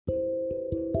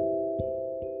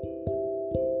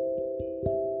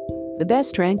The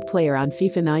best-ranked player on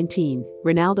FIFA 19,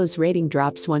 Ronaldo's rating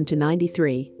drops 1 to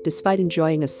 93, despite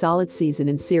enjoying a solid season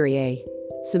in Serie A.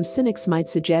 Some cynics might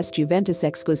suggest Juventus'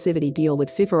 exclusivity deal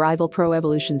with FIFA rival Pro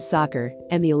Evolution Soccer,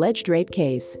 and the alleged rape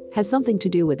case, has something to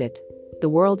do with it. The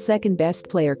world's second-best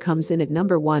player comes in at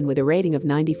number 1 with a rating of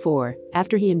 94,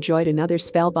 after he enjoyed another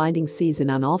spellbinding season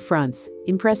on all fronts,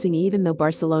 impressing even though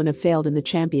Barcelona failed in the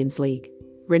Champions League.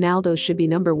 Ronaldo should be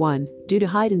number 1, due to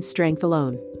height and strength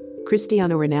alone.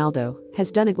 Cristiano Ronaldo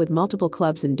has done it with multiple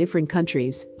clubs in different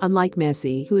countries, unlike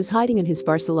Messi, who is hiding in his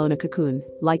Barcelona cocoon,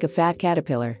 like a fat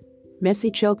caterpillar.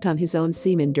 Messi choked on his own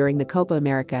semen during the Copa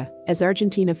America, as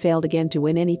Argentina failed again to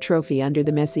win any trophy under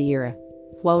the Messi era.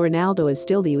 While Ronaldo is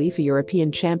still the UEFA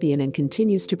European champion and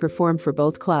continues to perform for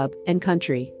both club and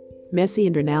country. Messi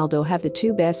and Ronaldo have the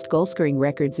two best goal-scoring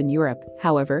records in Europe.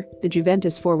 However, the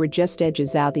Juventus forward just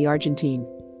edges out the Argentine.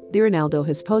 The Ronaldo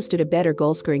has posted a better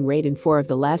goal-scoring rate in 4 of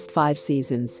the last 5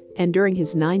 seasons, and during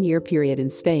his 9-year period in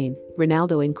Spain,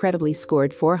 Ronaldo incredibly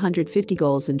scored 450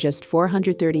 goals in just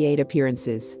 438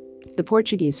 appearances. The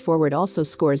Portuguese forward also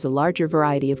scores a larger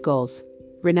variety of goals.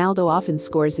 Ronaldo often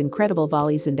scores incredible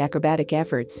volleys and acrobatic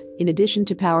efforts, in addition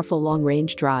to powerful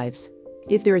long-range drives.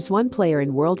 If there is one player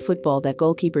in world football that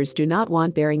goalkeepers do not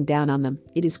want bearing down on them,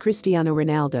 it is Cristiano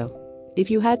Ronaldo. If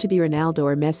you had to be Ronaldo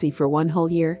or Messi for one whole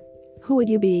year, who would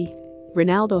you be?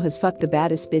 Ronaldo has fucked the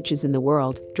baddest bitches in the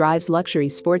world, drives luxury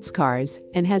sports cars,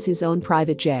 and has his own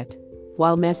private jet.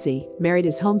 While Messi married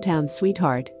his hometown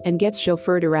sweetheart and gets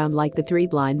chauffeured around like the 3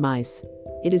 blind mice.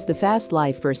 It is the fast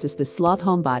life versus the sloth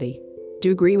homebody. Do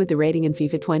you agree with the rating in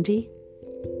FIFA 20?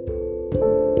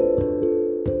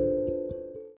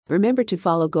 Remember to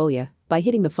follow Golia by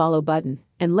hitting the follow button,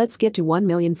 and let's get to 1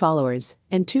 million followers,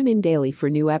 and tune in daily for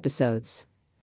new episodes.